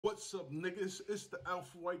What's up, niggas? It's the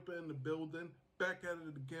Alpha Wiper in the building. Back at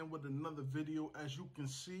it again with another video. As you can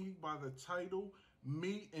see by the title,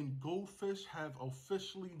 me and Goldfish have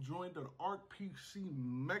officially joined an ArcPC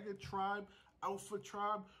mega tribe, alpha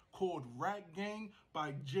tribe called Rat Gang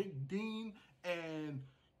by Jake Dean and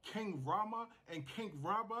King Rama. And King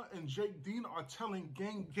Rama and Jake Dean are telling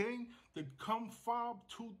Gang to come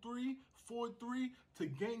 52343 to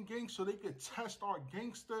Gang so they could test our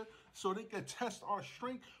gangster, so they could test our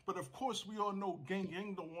strength. But of course, we all know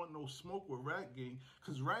Gang don't want no smoke with Rat Gang,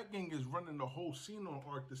 because Rat Gang is running the whole scene on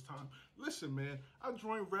Arc this time. Listen, man, I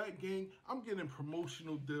joined Rat Gang. I'm getting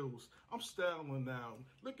promotional deals. I'm styling now.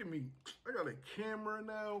 Look at me. I got a camera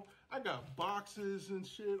now. I got boxes and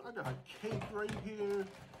shit. I got a cake right here.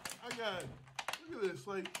 Look at this,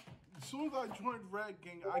 like, as soon as I joined Rat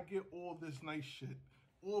Gang, I get all this nice shit.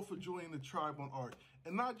 All for joining the tribe on Arc.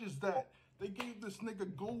 And not just that, they gave this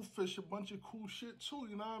nigga Goldfish a bunch of cool shit too,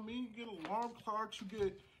 you know what I mean? You get alarm clocks, you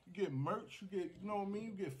get merch, you get, you know what I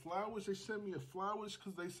mean? You get flowers. They sent me flowers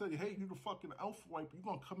because they said, hey, you the fucking Alpha Wiper. You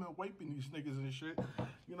gonna come in wiping these niggas and shit.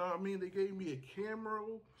 You know what I mean? They gave me a camera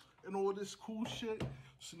and all this cool shit.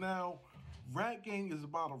 So now, Rat Gang is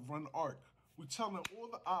about to run Arc. We're telling all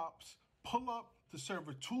the ops, pull up to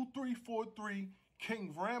server 2343.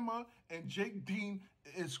 King Rama and Jake Dean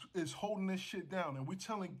is holding this shit down. And we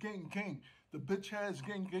telling Gang, the bitch ass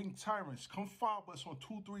gang tyrants, come follow us on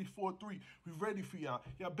 2343. We ready for y'all.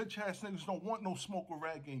 Y'all bitch ass niggas don't want no smoke with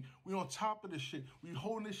Rat Gang. We on top of this shit. We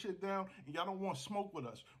holding this shit down and y'all don't want smoke with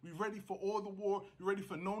us. We ready for all the war. We ready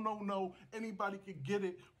for no. Anybody can get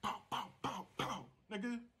it. Pow, pow, pow, pow.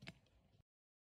 Nigga.